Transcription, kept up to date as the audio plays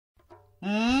All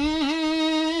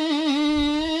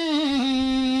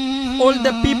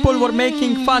the people were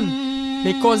making fun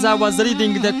because I was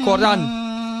reading the Quran,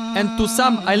 and to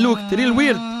some I looked real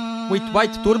weird with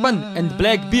white turban and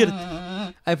black beard.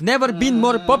 I've never been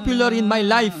more popular in my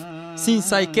life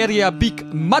since I carry a big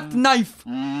mat knife.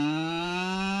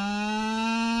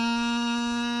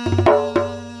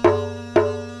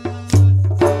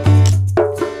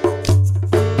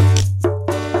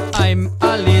 I'm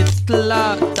a little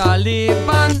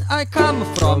Taliban. I come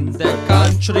from the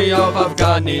country of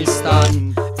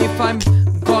Afghanistan. If I'm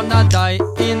gonna die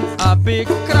in a big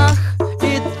crash,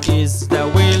 it is the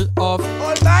will of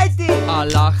Almighty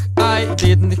Allah. I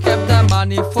didn't have the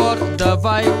money for the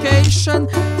vacation,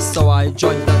 so I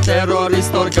joined the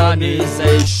terrorist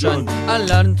organization. I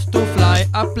learned to fly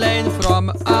a plane from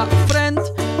a friend,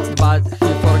 but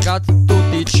he forgot to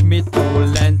teach me to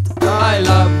land. I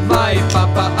love my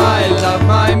papa, I love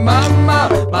my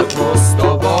mama, but most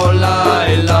of all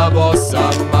I love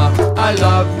Osama. I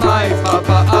love my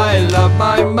papa, I love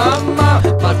my mama,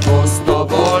 but most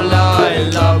of all I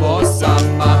love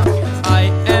Osama. I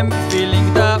am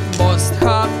feeling the most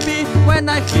happy when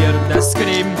I hear the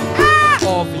scream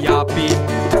of Yappy.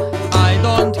 I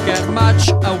don't care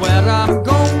much where I'm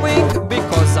going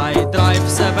because I drive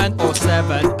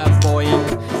 707 a Boeing.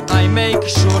 I make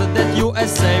sure that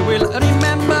USA will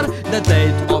remember the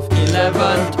date of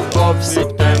 11th of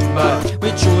September. We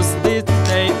choose this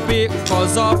day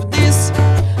because of this.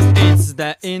 It's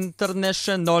the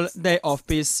International Day of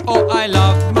Peace. Oh, I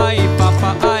love my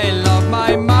papa, I love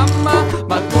my mama,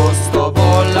 but most of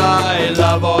all I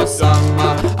love Osama.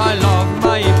 I love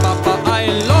my papa, I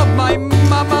love my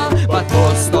mama, but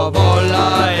most of all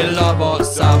I love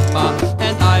Osama.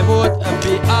 And I would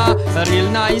be a real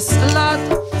nice lad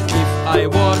if I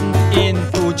weren't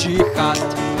into jihad.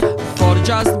 For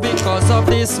just because of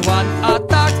this one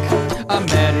attack,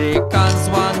 Americans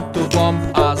want to bomb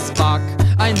us back.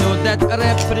 I knew that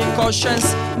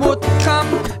repercussions would come,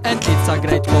 and it's a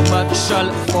great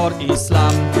commercial for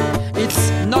Islam. It's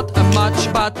not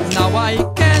much, but now I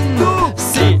can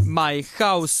see my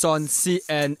house on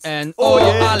CNN. Oh,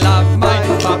 I love my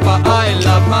papa, I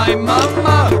love my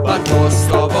mama, but most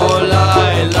of all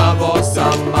I love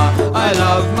Osama. I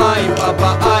love my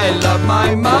papa, I love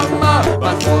my mama,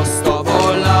 but most of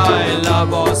all I love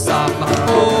Osama.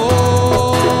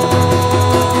 Oh,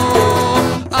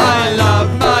 I love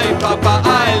my papa,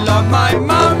 I love my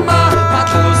mama, but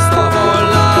most of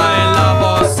all I love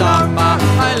Osama.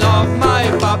 I love my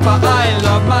papa, I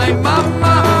love my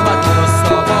mama, but most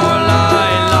of all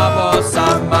I love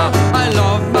Osama. I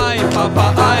love my papa,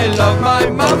 I love my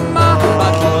mama,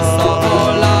 but most of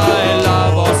all I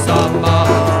love Osama.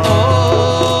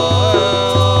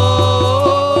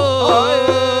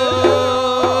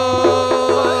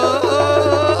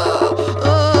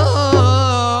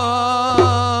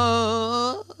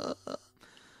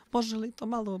 Може ли то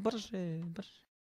мало, брže.